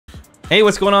Hey,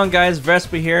 what's going on guys?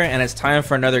 Vespa here, and it's time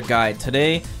for another guide.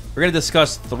 Today, we're going to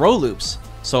discuss throw loops.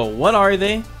 So what are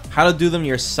they, how to do them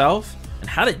yourself, and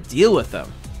how to deal with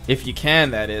them. If you can,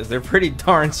 that is. They're pretty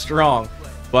darn strong.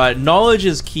 But knowledge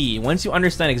is key. Once you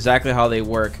understand exactly how they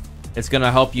work, it's going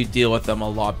to help you deal with them a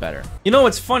lot better. You know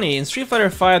what's funny? In Street Fighter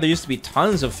V, there used to be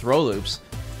tons of throw loops,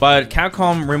 but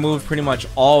Capcom removed pretty much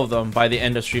all of them by the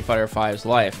end of Street Fighter V's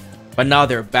life. But now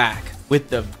they're back with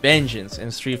the vengeance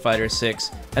in Street Fighter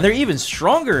 6, and they're even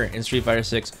stronger in Street Fighter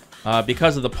 6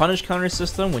 because of the punish counter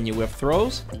system when you whip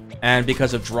throws, and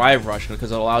because of drive rush,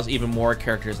 because it allows even more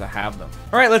characters to have them.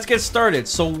 Alright, let's get started.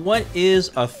 So what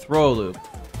is a throw loop?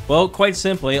 Well, quite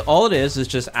simply, all it is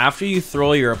just after you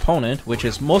throw your opponent, which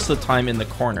is most of the time in the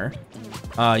corner,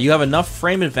 you have enough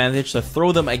frame advantage to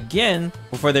throw them again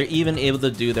before they're even able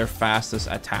to do their fastest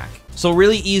attack. So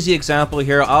really easy example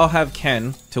here, I'll have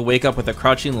Ken to wake up with a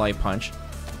crouching light punch,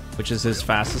 which is his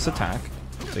fastest attack.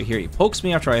 So here he pokes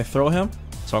me after I throw him.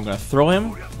 So I'm going to throw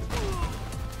him,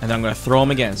 and then I'm going to throw him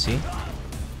again, see?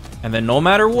 And then no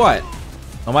matter what,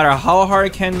 no matter how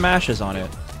hard Ken mashes on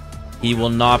it, he will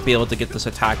not be able to get this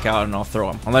attack out, and I'll throw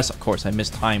him. Unless, of course, I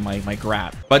mistime my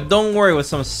grab. But don't worry, with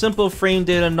some simple frame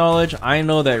data knowledge, I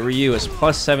know that Ryu is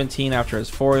plus 17 after his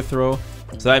forward throw.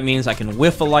 So that means I can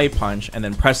whiff a light punch and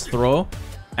then press throw,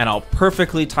 and I'll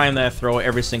perfectly time that throw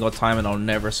every single time, and I'll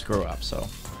never screw up. So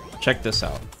check this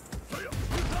out.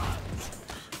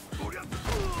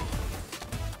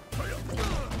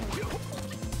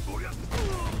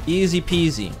 Easy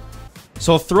peasy.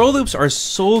 So throw loops are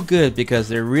so good because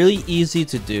they're really easy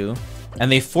to do, and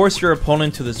they force your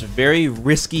opponent to this very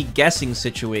risky guessing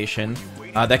situation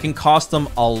that can cost them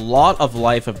a lot of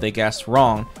life if they guess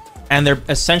wrong, and they're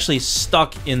essentially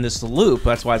stuck in this loop.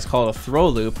 That's why it's called a throw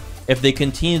loop, if they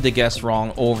continue to guess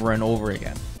wrong over and over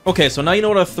again. Okay, so now you know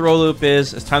what a throw loop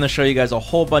is. It's time to show you guys a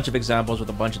whole bunch of examples with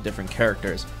a bunch of different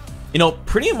characters. You know,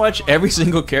 pretty much every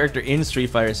single character in Street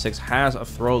Fighter 6 has a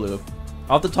throw loop.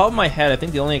 Off the top of my head, I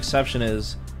think the only exception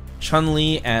is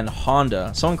Chun-Li and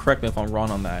Honda. Someone correct me if I'm wrong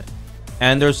on that.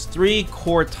 And there's three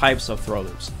core types of throw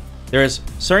loops. There's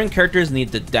certain characters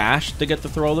need to dash to get the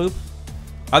throw loop.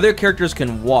 Other characters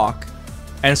can walk,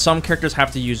 and some characters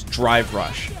have to use drive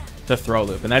rush to throw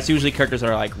loop. And that's usually characters that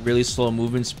are like really slow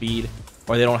movement speed,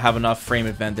 or they don't have enough frame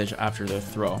advantage after their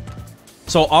throw.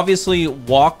 So obviously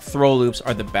walk throw loops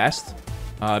are the best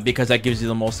because that gives you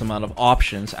the most amount of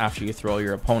options after you throw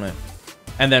your opponent.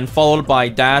 And then followed by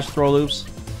dash throw loops,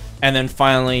 and then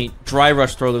finally drive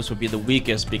rush throw loops would be the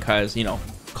weakest because, you know,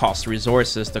 cost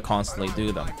resources to constantly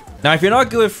do them. Now if you're not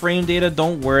good with frame data,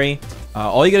 don't worry.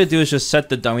 All you gotta do is just set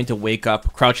the dummy to wake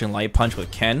up crouching light punch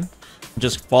with Ken.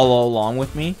 Just follow along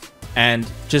with me and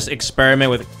just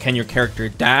experiment with, can your character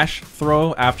dash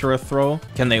throw after a throw?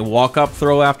 Can they walk up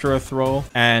throw after a throw?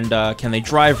 And can they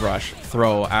drive rush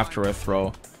throw after a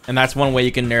throw? And that's one way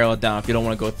you can narrow it down if you don't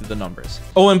want to go through the numbers.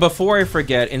 Oh, and before I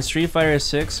forget, in Street Fighter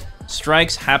 6,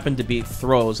 strikes happen to be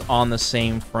throws on the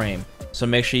same frame. So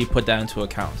make sure you put that into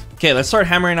account. Okay, let's start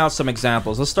hammering out some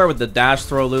examples. Let's start with the dash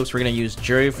throw loops. We're going to use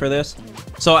Jury for this.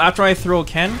 So after I throw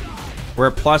Ken,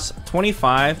 we're plus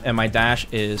 25 and my dash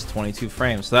is 22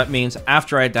 frames. So that means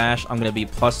after I dash, I'm going to be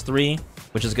plus 3,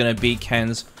 which is going to beat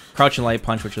Ken's crouching light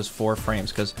punch, which is 4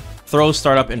 frames, because throws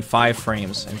start up in 5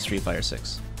 frames in Street Fighter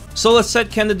 6. So let's set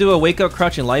Ken to do a wake up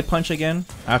crouching light punch again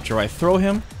after I throw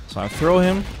him. So I throw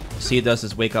him, see he does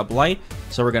his wake up light.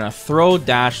 So we're going to throw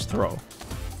dash throw.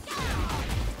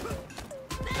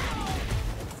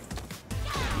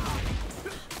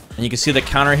 And you can see the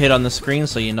counter hit on the screen,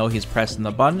 so you know he's pressing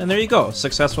the button. And there you go,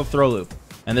 successful throw loop.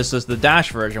 And this is the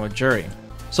dash version with Jury.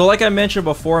 So like I mentioned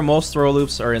before, most throw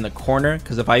loops are in the corner,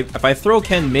 because if I throw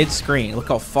Ken mid-screen, look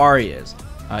how far he is.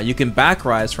 You can back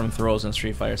rise from throws in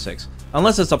Street Fighter 6,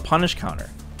 unless it's a punish counter.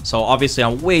 So obviously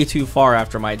I'm way too far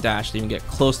after my dash to even get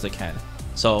close to Ken.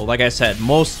 So like I said,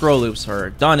 most throw loops are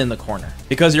done in the corner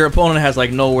because your opponent has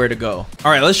like nowhere to go.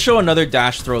 All right, let's show another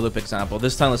dash throw loop example.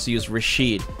 This time let's use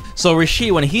Rashid. So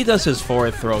Rashid, when he does his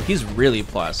forward throw, he's really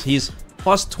plus. He's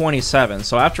plus 27.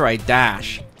 So after I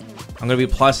dash, I'm gonna be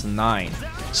plus 9.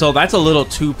 So that's a little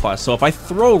too plus. So if I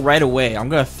throw right away, I'm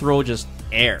gonna throw just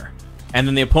air, and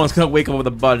then the opponent's gonna wake up with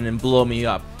a button and blow me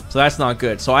up. So that's not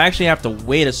good. So I actually have to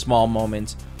wait a small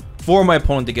moment for my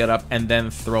opponent to get up and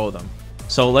then throw them.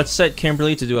 So let's set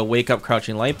Kimberly to do a wake up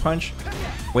crouching light punch.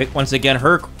 Once again,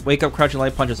 her wake up crouching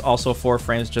light punch is also 4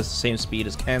 frames, just the same speed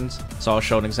as Ken's. So I'll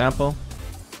show an example.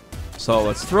 So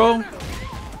let's throw,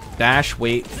 dash,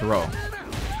 wait, throw,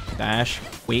 dash,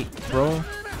 wait, throw,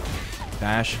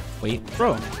 dash, wait,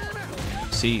 throw.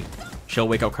 See, she'll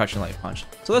wake up crouching light punch.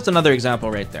 So that's another example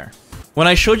right there. When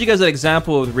I showed you guys that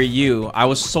example with Ryu, I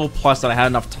was so plus that I had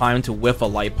enough time to whiff a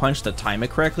light punch to time it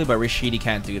correctly, but Rashidi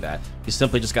can't do that. You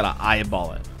simply just gotta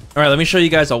eyeball it. Alright, let me show you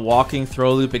guys a walking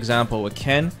throw loop example with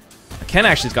Ken. Ken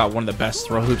actually's got one of the best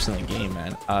throw loops in the game,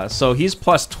 man. So he's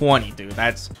plus 20, dude.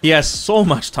 He has so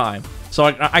much time. So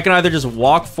I can either just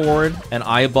walk forward and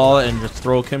eyeball it and just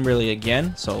throw Kimberly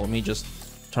again. So let me just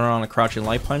turn on a crouching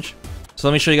light punch. So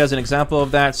let me show you guys an example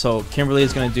of that. So Kimberly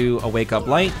is going to do a wake up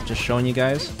light, just showing you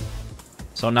guys.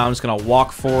 So now I'm just going to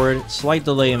walk forward, slight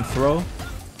delay and throw,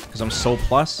 because I'm so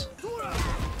plus.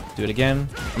 Do it again.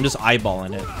 I'm just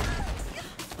eyeballing it.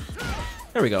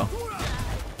 There we go.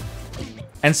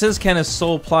 And since Ken is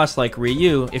so plus like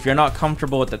Ryu, if you're not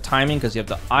comfortable with the timing because you have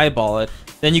to eyeball it,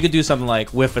 then you could do something like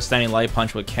whiff a standing light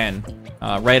punch with Ken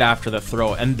right after the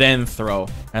throw, and then throw,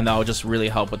 and that will just really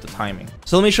help with the timing.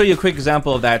 So let me show you a quick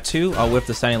example of that too. I'll whiff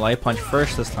the standing light punch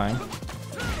first this time.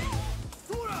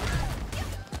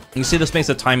 You can see this makes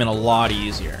the timing a lot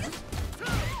easier.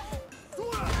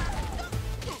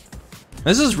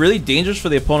 This is really dangerous for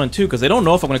the opponent too, because they don't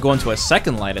know if I'm going to go into a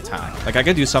second light attack. Like I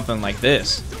could do something like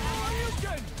this.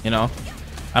 You know,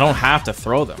 I don't have to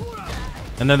throw them.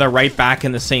 And then they're right back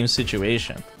in the same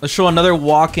situation. Let's show another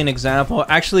walk-in example.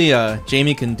 Actually,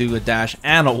 Jamie can do a dash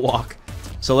and a walk.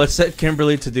 So let's set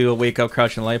Kimberly to do a wake-up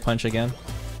crouching light punch again.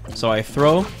 So I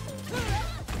throw.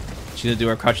 She's gonna do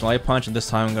her crouching light punch, and this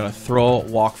time I'm gonna throw,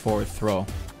 walk forward, throw.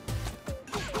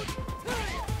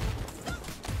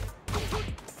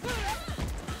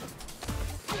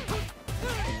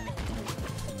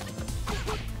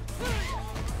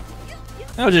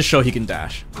 I'll just show he can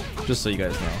dash, just so you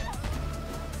guys know.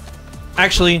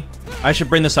 Actually, I should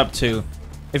bring this up too.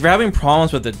 If you're having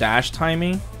problems with the dash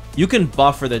timing, you can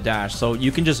buffer the dash. So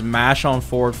you can just mash on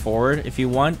forward if you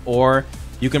want, or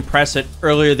you can press it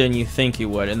earlier than you think you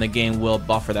would, and the game will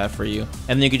buffer that for you.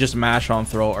 And then you can just mash on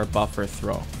throw or buffer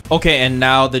throw. Okay, and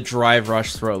now the drive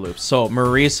rush throw loop. So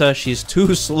Marisa, she's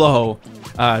too slow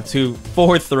to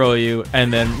forward throw you,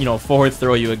 and then, you know, forward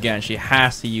throw you again. She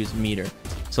has to use meter.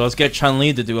 So let's get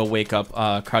Chun-Li to do a wake up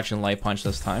crouching light punch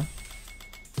this time.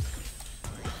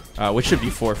 Which should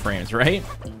be 4 frames, right?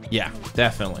 Yeah,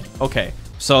 definitely. Okay,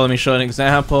 so let me show an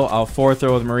example. I'll forward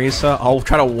throw with Marisa. I'll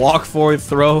try to walk forward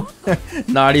throw.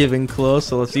 Not even close.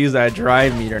 So let's use that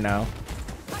drive meter now.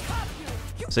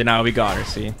 So now we got her,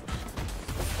 see?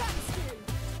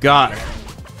 Got her.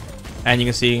 And you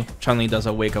can see Chun-Li does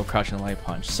a wake up crouching light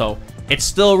punch. So it's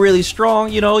still really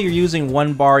strong, you know, you're using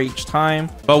 1 bar each time.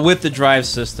 But with the drive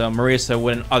system, Marisa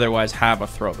wouldn't otherwise have a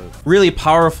throw loop. Really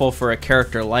powerful for a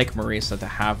character like Marisa to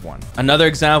have one. Another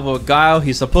example of Guile,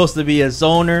 he's supposed to be a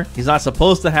zoner. He's not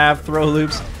supposed to have throw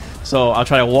loops. So I'll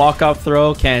try to walk up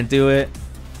throw, can't do it.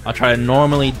 I'll try to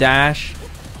normally dash.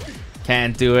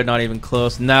 Can't do it, not even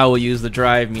close. Now we'll use the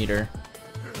drive meter.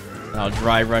 I'll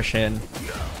drive rush in.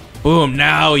 Boom,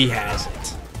 now he has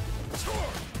it.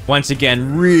 Once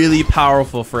again, really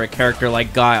powerful for a character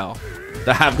like Guile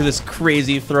to have this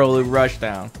crazy throw loop rush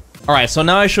down. Alright, so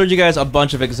now I showed you guys a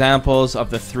bunch of examples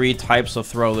of the 3 types of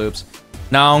throw loops.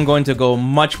 Now I'm going to go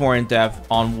much more in depth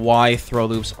on why throw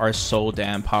loops are so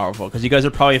damn powerful. Because you guys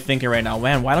are probably thinking right now,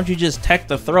 man, why don't you just tech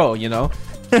the throw, you know?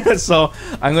 So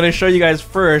I'm going to show you guys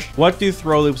first, what do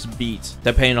throw loops beat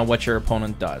depending on what your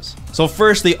opponent does. So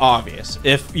first, the obvious.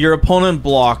 If your opponent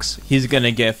blocks, he's going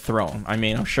to get thrown. I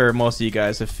mean, I'm sure most of you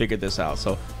guys have figured this out.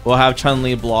 So we'll have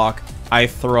Chun-Li block, I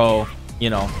throw, you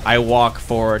know, I walk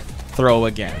forward, throw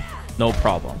again. No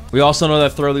problem. We also know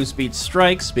that throw loops beat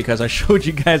strikes because I showed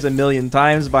you guys a million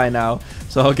times by now.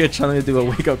 So I'll get Chun-Li to do a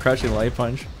wake up crushing light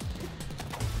punch.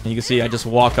 And you can see I just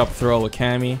walk up throw with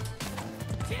Cammy.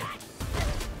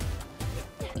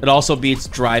 It also beats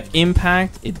drive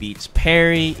impact, it beats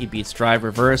parry, it beats drive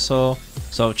reversal.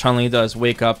 So Chun-Li does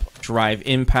wake up drive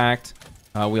impact.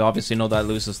 We obviously know that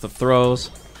loses the throws.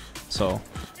 So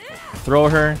throw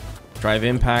her, drive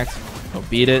impact, he'll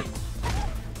beat it.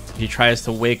 He tries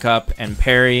to wake up and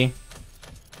parry.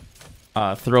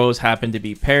 Throws happen to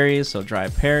be parries, so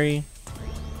drive parry.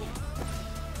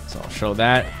 So I'll show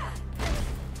that.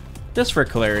 Just for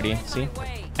clarity, see?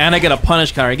 And I get a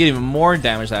punish counter, I get even more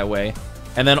damage that way.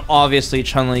 And then obviously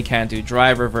Chun-Li can't do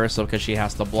drive reversal because she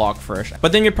has to block first.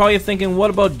 But then you're probably thinking, what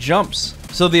about jumps?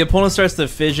 So the opponent starts to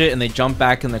fidget and they jump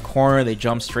back in the corner, they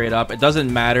jump straight up. It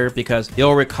doesn't matter because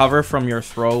you'll recover from your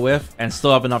throw whiff and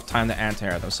still have enough time to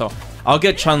anti-air them. So I'll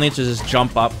get Chun-Li to just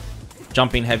jump up,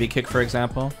 jumping heavy kick for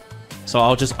example. So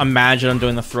I'll just imagine I'm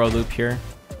doing the throw loop here.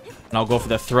 And I'll go for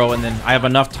the throw and then I have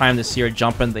enough time to see her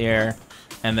jump in the air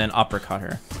and then uppercut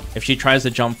her. If she tries to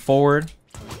jump forward,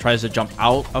 tries to jump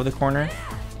out of the corner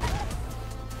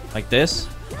like this,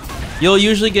 you'll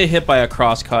usually get hit by a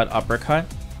cross-cut uppercut,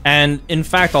 And in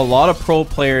fact, a lot of pro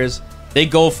players, they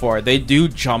go for it. They do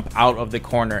jump out of the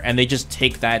corner and they just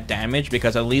take that damage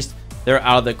because at least they're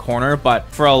out of the corner. But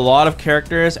for a lot of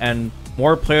characters, and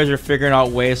more players are figuring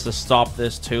out ways to stop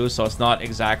this too, so it's not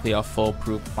exactly a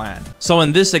foolproof plan. So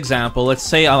in this example, let's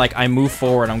say I move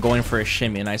forward, I'm going for a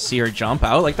shimmy, and I see her jump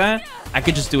out like that. I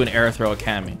could just do an air throw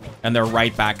Akami, and they're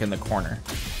right back in the corner.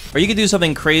 Or you could do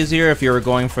something crazier if you were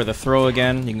going for the throw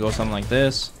again. You can go something like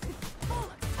this.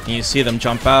 And you see them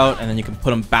jump out, and then you can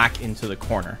put them back into the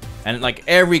corner. And like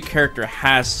every character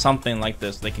has something like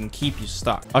this. They can keep you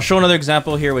stuck. I'll show another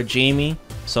example here with Jamie.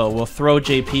 So we'll throw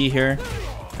JP here.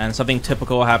 And something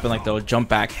typical will happen, like they'll jump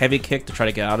back heavy kick to try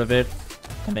to get out of it.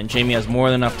 And then Jamie has more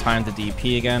than enough time to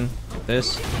DP again, like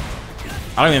this.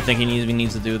 I don't even think he even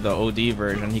needs to do the OD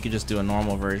version. He could just do a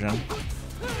normal version.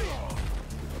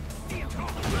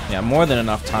 Yeah, more than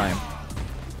enough time.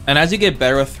 And as you get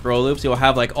better with throw loops, you'll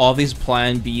have like all these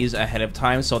plan Bs ahead of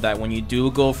time so that when you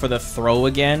do go for the throw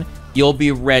again, you'll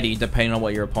be ready depending on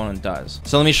what your opponent does.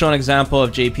 So let me show an example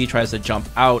of JP tries to jump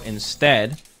out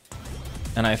instead.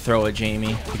 And I throw a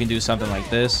Jamie. You can do something like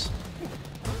this.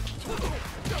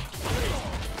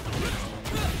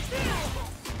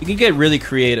 You can get really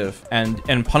creative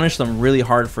and punish them really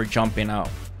hard for jumping out.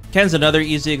 Ken's another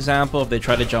easy example if they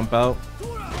try to jump out.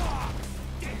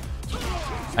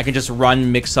 I can just run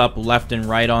mix up left and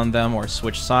right on them or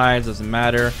switch sides, doesn't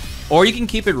matter. Or you can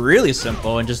keep it really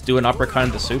simple and just do an uppercut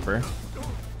into super.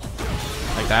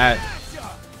 Like that.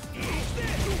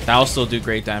 That'll still do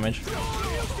great damage.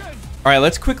 Alright,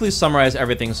 let's quickly summarize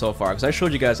everything so far, because I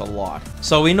showed you guys a lot.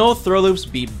 So we know throw loops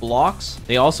beat blocks,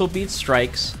 they also beat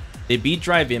strikes, they beat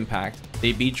drive impact,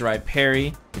 they beat drive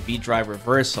parry, they beat drive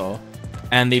reversal,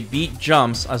 and they beat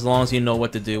jumps as long as you know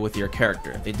what to do with your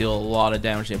character. They deal a lot of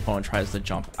damage if the opponent tries to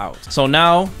jump out. So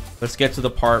now, let's get to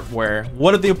the part where,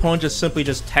 what if the opponent just simply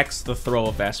techs the throw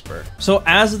of Vesper? So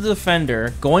as a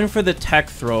defender, going for the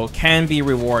tech throw can be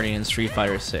rewarding in Street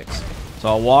Fighter 6. So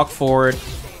I'll walk forward,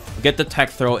 get the tech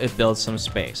throw, it builds some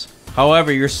space.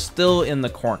 However, you're still in the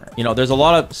corner. You know, there's a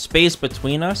lot of space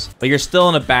between us, but you're still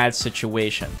in a bad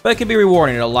situation. But it can be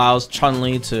rewarding. It allows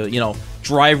Chun-Li to, you know,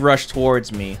 drive rush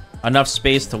towards me. Enough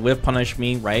space to whip punish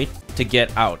me, right? To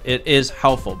get out. It is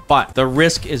helpful, but the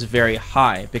risk is very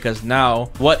high because now,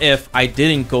 what if I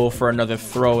didn't go for another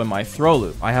throw in my throw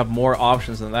loop? I have more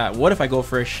options than that. What if I go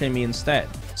for a shimmy instead?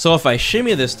 So if I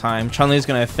shimmy this time, Chun-Li's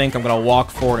gonna think I'm gonna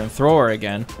walk forward and throw her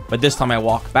again, but this time I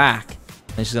walk back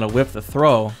and she's gonna whip the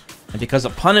throw. And because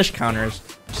of punish counters,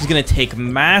 she's gonna take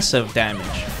massive damage.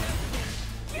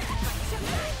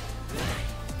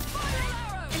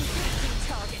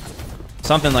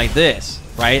 Something like this,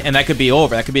 right? And that could be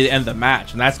over. That could be the end of the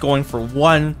match. And that's going for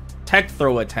one tech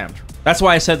throw attempt. That's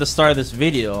why I said at the start of this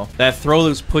video that throw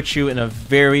loops put you in a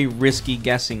very risky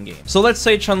guessing game. So let's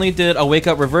say Chun-Li did a wake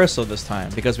up reversal this time,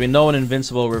 because we know an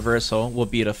invincible reversal will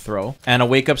beat a throw, and a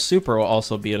wake up super will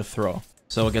also beat a throw.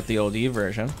 So we'll get the OD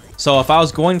version. So if I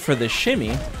was going for the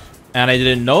shimmy, and I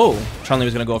didn't know Chun-Li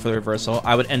was going to go for the reversal,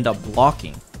 I would end up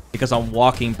blocking, because I'm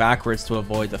walking backwards to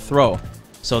avoid the throw.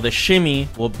 So the shimmy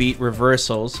will beat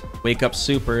reversals, wake up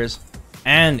supers,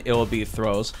 and it will beat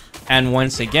throws. And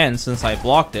once again, since I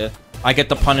blocked it, I get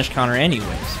the punish counter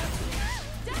anyways.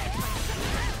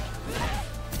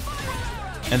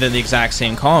 And then the exact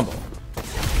same combo.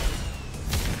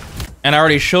 And I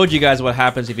already showed you guys what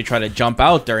happens if you try to jump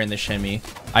out during the shimmy.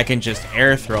 I can just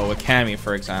air throw a Kami,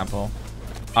 for example,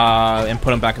 and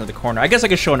put him back into the corner. I guess I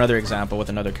could show another example with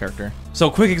another character. So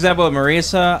quick example of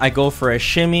Marisa, I go for a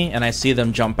shimmy and I see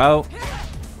them jump out.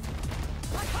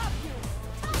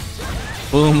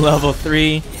 Boom, level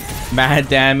 3, mad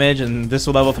damage, and this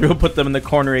level 3 will put them in the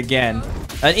corner again.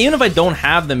 And even if I don't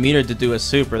have the meter to do a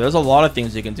super, there's a lot of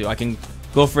things you can do. I can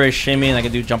go for a shimmy and I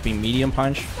can do jumping medium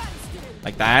punch,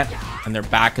 like that, and they're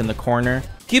back in the corner.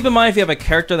 Keep in mind, if you have a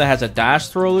character that has a dash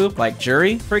throw loop, like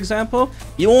Jury, for example,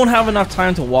 you won't have enough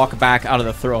time to walk back out of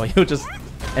the throw. You'll just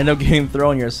end up getting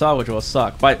thrown yourself, which will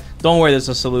suck. But don't worry, there's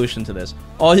a solution to this.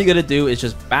 All you gotta do is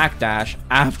just backdash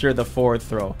after the forward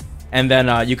throw. And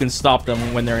then you can stop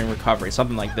them when they're in recovery.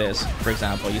 Something like this, for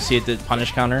example. You see it did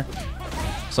punish counter?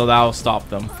 So that'll stop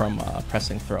them from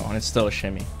pressing throw, and it's still a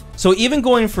shimmy. So even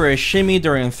going for a shimmy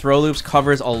during throw loops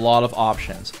covers a lot of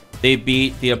options. They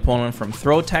beat the opponent from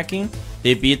throw teching.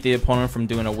 They beat the opponent from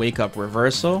doing a wake up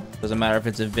reversal. Doesn't matter if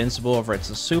it's invincible or if it's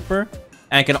a super.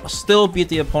 And can still beat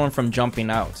the opponent from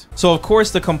jumping out. So of course,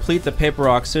 to complete the paper,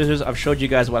 rock, scissors, I've showed you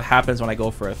guys what happens when I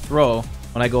go for a throw,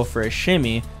 when I go for a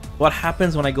shimmy, what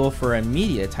happens when I go for a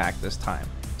meaty attack this time.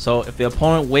 So if the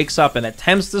opponent wakes up and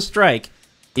attempts to strike,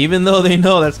 even though they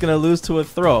know that's going to lose to a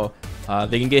throw,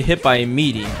 they can get hit by a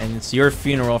Meaty, and it's your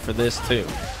funeral for this too.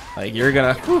 Like, you're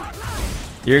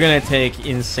gonna take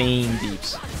insane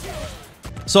deeps.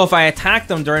 So if I attack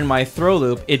them during my throw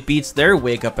loop, it beats their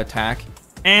wake up attack,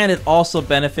 and it also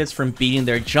benefits from beating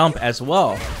their jump as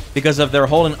well, because if they're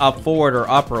holding up forward or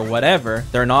up or whatever,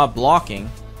 they're not blocking,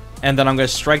 and then I'm gonna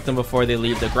strike them before they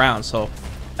leave the ground. So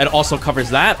it also covers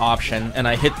that option, and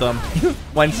I hit them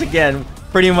once again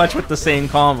pretty much with the same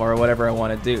combo or whatever I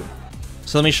want to do.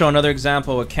 So let me show another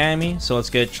example with Cammy. So let's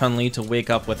get Chun-Li to wake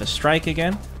up with a strike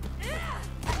again.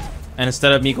 And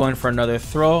instead of me going for another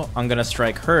throw, I'm gonna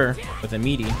strike her with a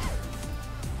Meaty.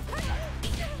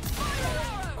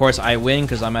 Of course, I win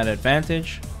because I'm at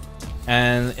advantage.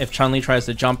 And if Chun-Li tries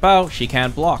to jump out, she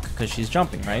can't block because she's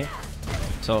jumping, right?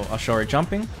 So I'll show her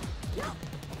jumping.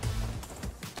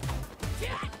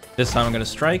 This time I'm gonna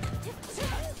strike.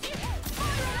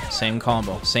 Same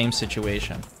combo, same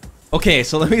situation. Okay,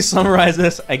 so let me summarize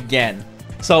this again.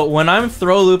 So when I'm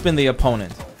throw looping the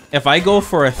opponent, if I go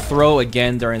for a throw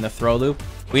again during the throw loop,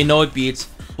 we know it beats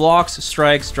blocks,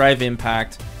 strikes, drive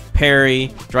impact,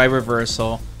 parry, drive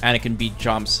reversal, and it can beat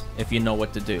jumps if you know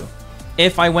what to do.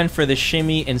 If I went for the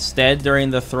shimmy instead during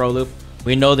the throw loop,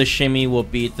 we know the shimmy will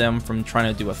beat them from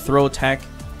trying to do a throw tech.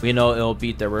 We know it'll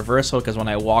beat their reversal because when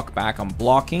I walk back, I'm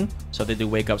blocking. So they do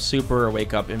wake up super or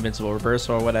wake up invincible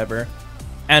reversal or whatever.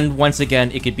 And once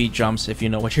again, it could beat jumps if you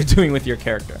know what you're doing with your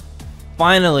character.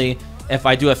 Finally, if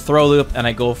I do a throw loop and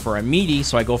I go for a Meaty,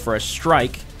 so I go for a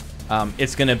strike,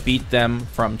 it's going to beat them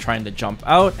from trying to jump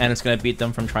out, and it's going to beat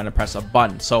them from trying to press a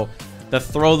button. So the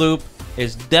throw loop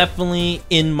is definitely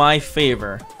in my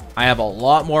favor. I have a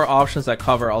lot more options that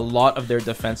cover a lot of their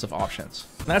defensive options.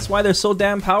 That's why they're so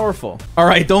damn powerful. All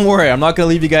right, don't worry. I'm not going to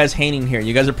leave you guys hanging here.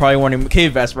 You guys are probably wondering, okay,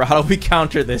 Vesper, how do we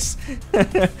counter this?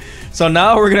 So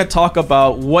now we're going to talk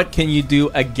about what can you do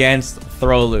against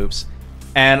throw loops.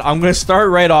 And I'm going to start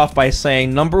right off by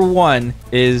saying number one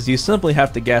is you simply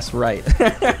have to guess right.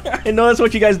 I know that's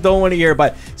what you guys don't want to hear,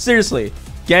 but seriously,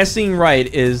 guessing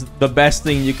right is the best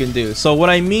thing you can do. So what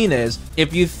I mean is,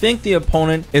 if you think the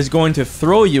opponent is going to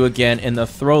throw you again in the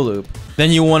throw loop, then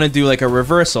you want to do like a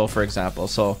reversal, for example.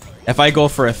 So if I go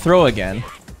for a throw again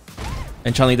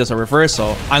and Chun-Li does a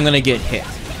reversal, I'm going to get hit.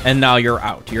 And now you're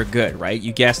out. You're good, right?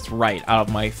 You guessed right out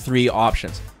of my three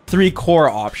options. Three core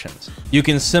options. You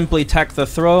can simply tech the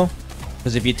throw,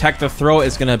 because if you tech the throw,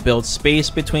 it's going to build space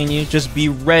between you. Just be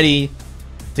ready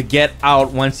to get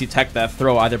out once you tech that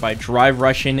throw, either by drive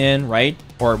rushing in, right?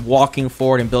 Or walking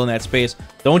forward and building that space.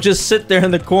 Don't just sit there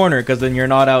in the corner, because then you're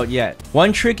not out yet.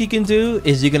 One trick you can do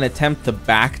is you can attempt to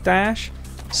backdash.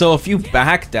 So if you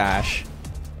backdash,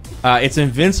 it's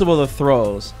invincible to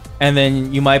throws, and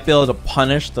then you might be able to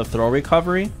punish the throw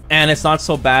recovery. And it's not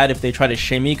so bad if they try to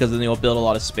shimmy, because then they'll build a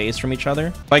lot of space from each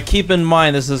other. But keep in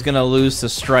mind, this is going to lose to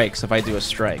strikes if I do a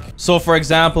strike. So for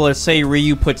example, let's say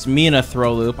Ryu puts me in a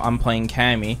throw loop. I'm playing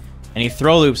Cammy, and he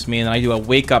throw loops me, and then I do a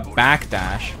wake up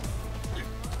backdash.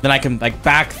 Then I can like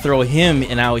back throw him,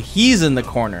 and now he's in the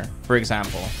corner, for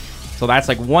example. So that's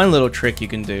like one little trick you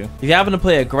can do. If you happen to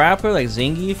play a grappler like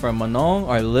Zingy or Manon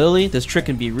or Lily, this trick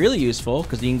can be really useful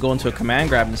because you can go into a command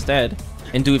grab instead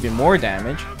and do even more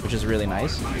damage, which is really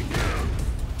nice.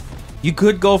 You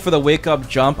could go for the wake up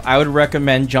jump. I would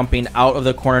recommend jumping out of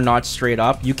the corner, not straight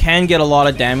up. You can get a lot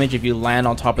of damage if you land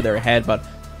on top of their head, but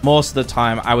most of the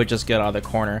time I would just get out of the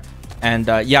corner. And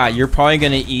yeah, you're probably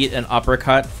going to eat an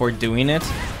uppercut for doing it,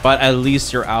 but at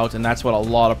least you're out, and that's what a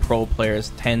lot of pro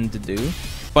players tend to do.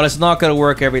 But it's not going to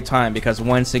work every time, because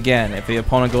once again, if the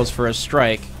opponent goes for a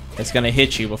strike, it's going to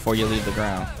hit you before you leave the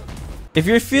ground. If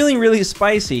you're feeling really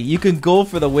spicy, you can go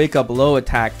for the wake up low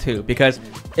attack too, because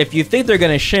if you think they're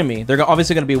going to shimmy, they're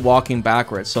obviously going to be walking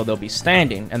backwards, so they'll be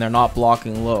standing and they're not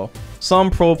blocking low.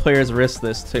 Some pro players risk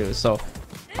this too, so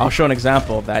I'll show an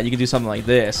example of that. You can do something like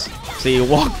this. So you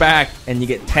walk back and you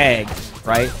get tagged,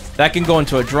 right? That can go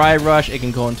into a drive rush, it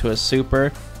can go into a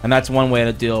super. And that's one way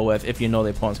to deal with if you know the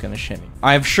opponent's going to shimmy.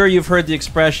 I'm sure you've heard the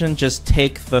expression, just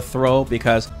take the throw,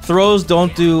 because throws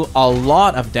don't do a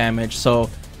lot of damage. So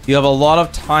you have a lot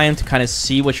of time to kind of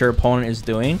see what your opponent is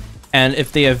doing. And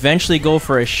if they eventually go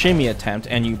for a shimmy attempt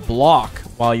and you block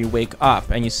while you wake up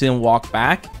and you see them walk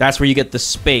back, that's where you get the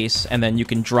space, and then you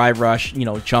can drive rush, you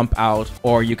know, jump out,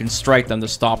 or you can strike them to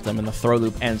stop them, and the throw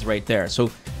loop ends right there.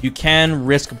 So you can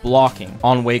risk blocking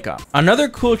on wake up. Another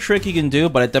cool trick you can do,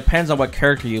 but it depends on what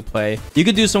character you play, you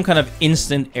could do some kind of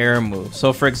instant air move.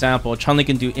 So for example, Chun-Li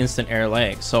can do instant air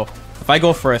legs. So if I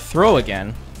go for a throw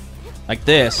again, like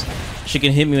this, she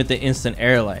can hit me with the instant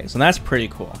air legs, and that's pretty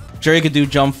cool. Jerry could do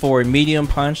jump forward medium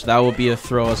punch. That will be a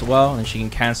throw as well, and she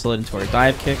can cancel it into her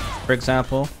dive kick, for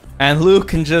example. And Luke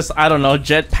can just, I don't know,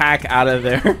 jetpack out of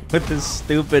there with his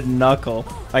stupid knuckle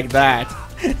like that.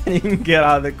 And you can get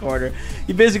out of the corner.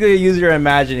 You basically use your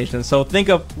imagination. So think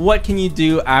of what can you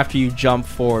do after you jump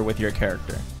forward with your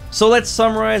character. So let's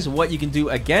summarize what you can do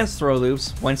against throw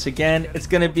loops. Once again, it's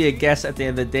going to be a guess at the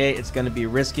end of the day. It's going to be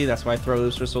risky. That's why throw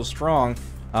loops are so strong.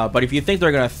 But if you think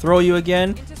they're going to throw you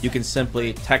again, you can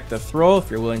simply tech the throw if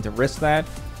you're willing to risk that.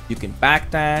 You can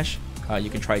backdash. You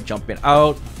can try jumping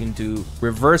out. You can do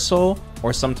reversal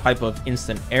or some type of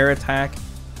instant air attack.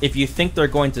 If you think they're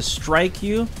going to strike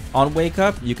you on wake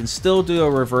up, you can still do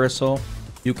a reversal.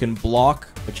 You can block,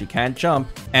 but you can't jump.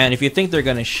 And if you think they're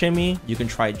going to shimmy, you can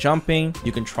try jumping.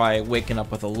 You can try waking up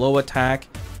with a low attack.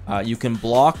 You can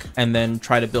block and then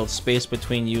try to build space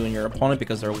between you and your opponent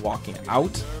because they're walking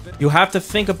out. You have to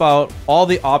think about all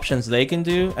the options they can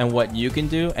do and what you can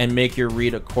do and make your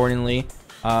read accordingly.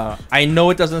 I know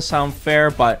it doesn't sound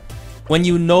fair, but when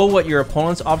you know what your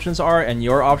opponent's options are and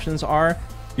your options are,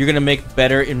 you're going to make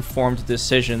better informed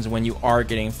decisions when you are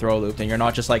getting throw looped and you're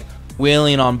not just like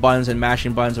wheeling on buttons and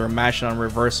mashing buttons or mashing on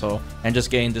reversal and just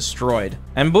getting destroyed.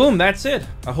 And boom, that's it.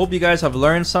 I hope you guys have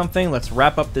learned something. Let's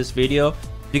wrap up this video.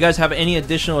 If you guys have any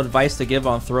additional advice to give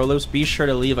on throw loops, be sure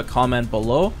to leave a comment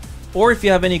below. Or if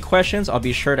you have any questions, I'll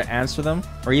be sure to answer them.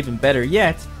 Or even better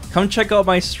yet, come check out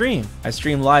my stream. I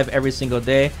stream live every single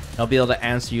day, and I'll be able to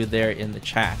answer you there in the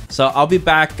chat. So I'll be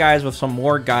back, guys, with some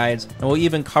more guides, and we'll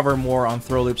even cover more on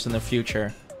throw loops in the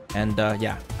future. And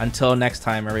yeah, until next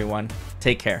time, everyone,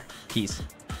 take care. Peace.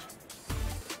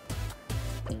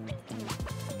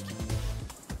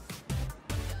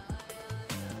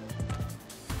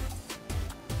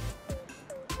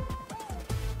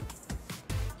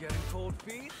 Getting cold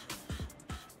feet?